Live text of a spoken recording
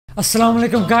Assalamu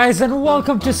alaikum guys, and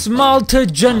welcome to Smile to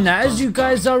Jannah. As you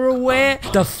guys are aware,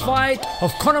 the fight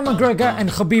of Conor McGregor and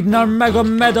Khabib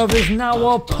Nurmagomedov is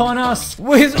now upon us.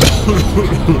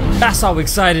 That's how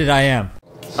excited I am.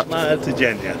 Smile to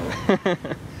Jannah.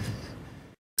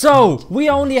 So, we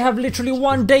only have literally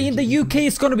one day in the UK,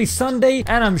 it's gonna be Sunday,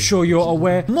 and I'm sure you're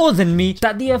aware more than me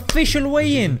that the official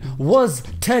weigh-in was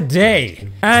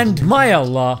today. And my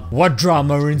Allah, what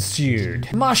drama ensued.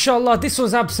 MashaAllah, this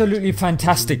was absolutely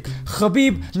fantastic.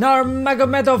 Khabib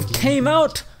Nurmagomedov came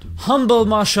out humble,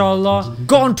 mashallah,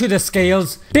 got onto the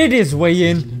scales, did his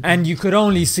weigh-in, and you could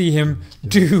only see him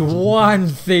do one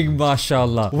thing,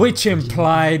 mashallah, which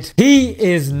implied he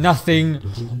is nothing,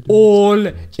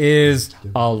 all is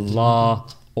Allah,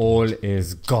 all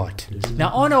is God. Now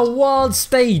on a world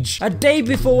stage, a day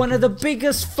before one of the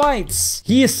biggest fights,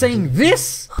 he is saying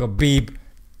this, Khabib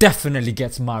definitely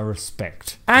gets my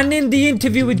respect. And in the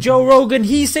interview with Joe Rogan,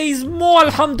 he says more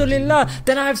alhamdulillah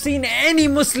than I've seen any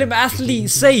Muslim athlete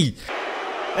say.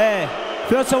 Hey,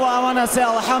 first of all, I want to say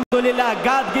alhamdulillah,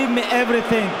 God give me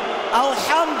everything.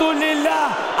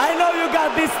 Alhamdulillah, I know you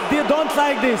got this, they don't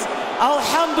like this.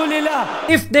 Alhamdulillah.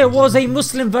 If there was a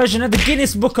Muslim version of the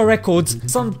Guinness Book of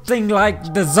Records, something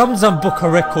like the Zamzam Book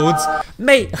of Records,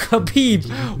 mate,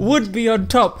 Khabib would be on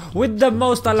top with the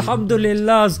most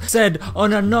alhamdulillahs said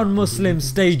on a non-Muslim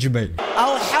stage, mate.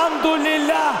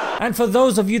 Alhamdulillah. And for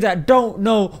those of you that don't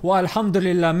know what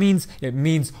alhamdulillah means, it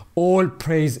means all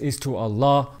praise is to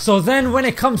Allah. So then when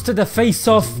it comes to the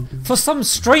face-off, for some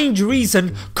strange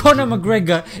reason, Conor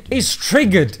McGregor is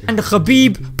triggered and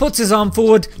Khabib puts his arm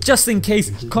forward just in case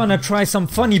Conor tries some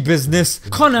funny business.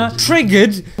 Conor,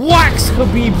 triggered, whacks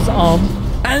Khabib's arm,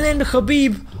 and then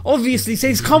Khabib obviously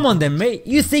says, come on then mate,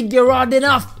 you think you're hard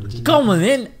enough? Come on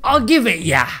then, I'll give it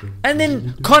ya. And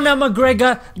then Conor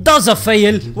McGregor does a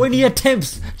fail when he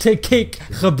attempts to kick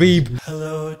Khabib.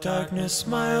 Hello darkness,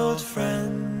 my old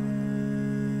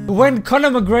friend. When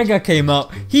Conor McGregor came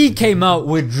out, he came out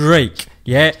with Drake,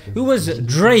 yeah, who was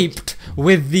draped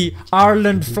with the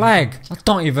Ireland flag. I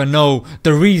don't even know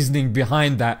the reasoning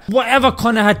behind that. Whatever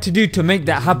Conor had to do to make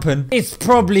that happen, it's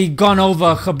probably gone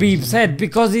over Khabib's head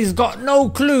because he's got no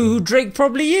clue who Drake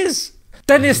probably is.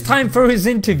 Then it's time for his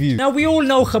interview. Now we all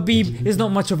know Khabib is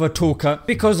not much of a talker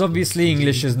because obviously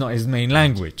English is not his main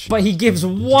language. But he gives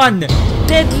one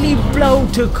deadly blow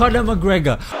to Conor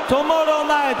McGregor. Tomorrow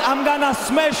night, I'm gonna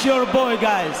smash your boy,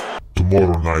 guys.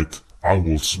 Tomorrow night, I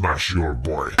will smash your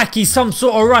boy. Like he's some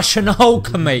sort of Russian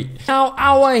Hulk, mate. Now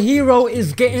our hero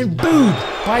is getting booed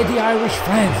by the Irish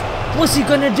fans. What's he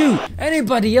gonna do?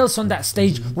 Anybody else on that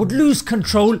stage would lose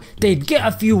control, they'd get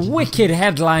a few wicked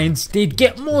headlines, they'd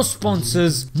get more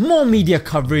sponsors, more media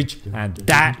coverage, and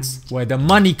that's where the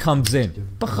money comes in.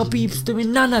 But Khabib's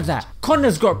doing none of that.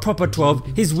 Conor's got Proper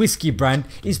 12, his whiskey brand,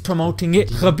 is promoting it.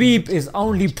 Khabib is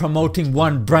only promoting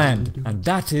one brand, and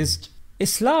that is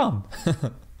Islam.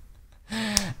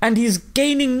 And he's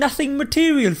gaining nothing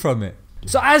material from it.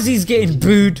 So as he's getting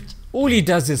booed, all he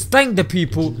does is thank the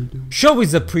people, show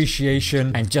his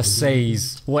appreciation, and just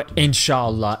says what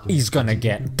inshallah he's gonna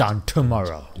get done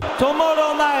tomorrow.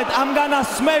 Tomorrow night, I'm gonna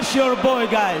smash your boy,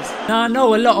 guys. Now I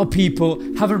know a lot of people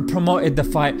haven't promoted the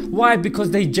fight. Why?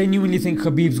 Because they genuinely think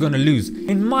Khabib's gonna lose.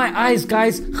 In my eyes,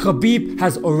 guys, Khabib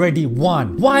has already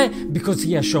won. Why? Because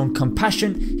he has shown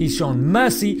compassion, he's shown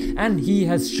mercy, and he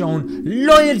has shown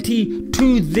loyalty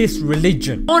to this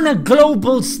religion. On a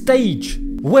global stage,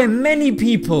 where many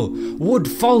people would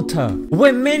falter,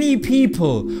 where many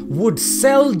people would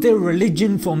sell their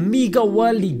religion for meager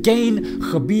worldly gain,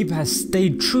 Khabib has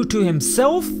stayed true to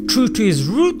himself, true to his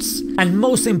roots, and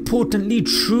most importantly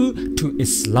true to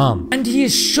Islam. And he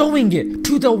is showing it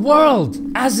to the world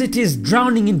as it is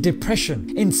drowning in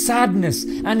depression, in sadness,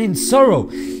 and in sorrow.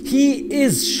 He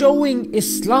is showing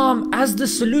Islam as the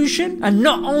solution, and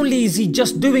not only is he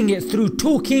just doing it through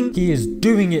talking, he is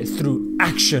doing it through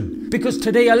action. Because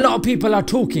today a lot of people are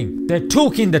talking, they're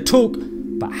talking the talk,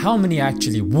 but how many are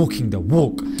actually walking the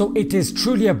walk? So it is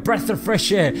truly a breath of fresh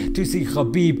air to see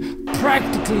Khabib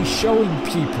practically showing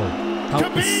people how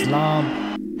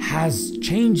Islam has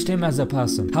changed him as a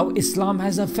person, how Islam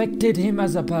has affected him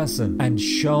as a person, and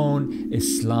shown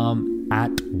Islam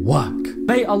at work.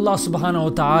 May Allah subhanahu wa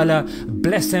ta'ala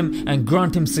bless him and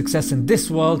grant him success in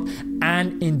this world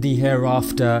and in the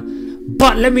hereafter.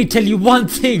 But let me tell you one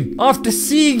thing, after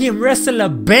seeing him wrestle a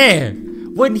bear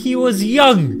when he was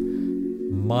young,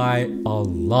 my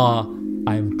Allah,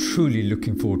 I am truly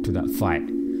looking forward to that fight.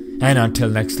 And until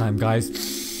next time guys,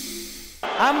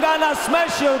 I'm gonna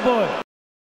smash your boy.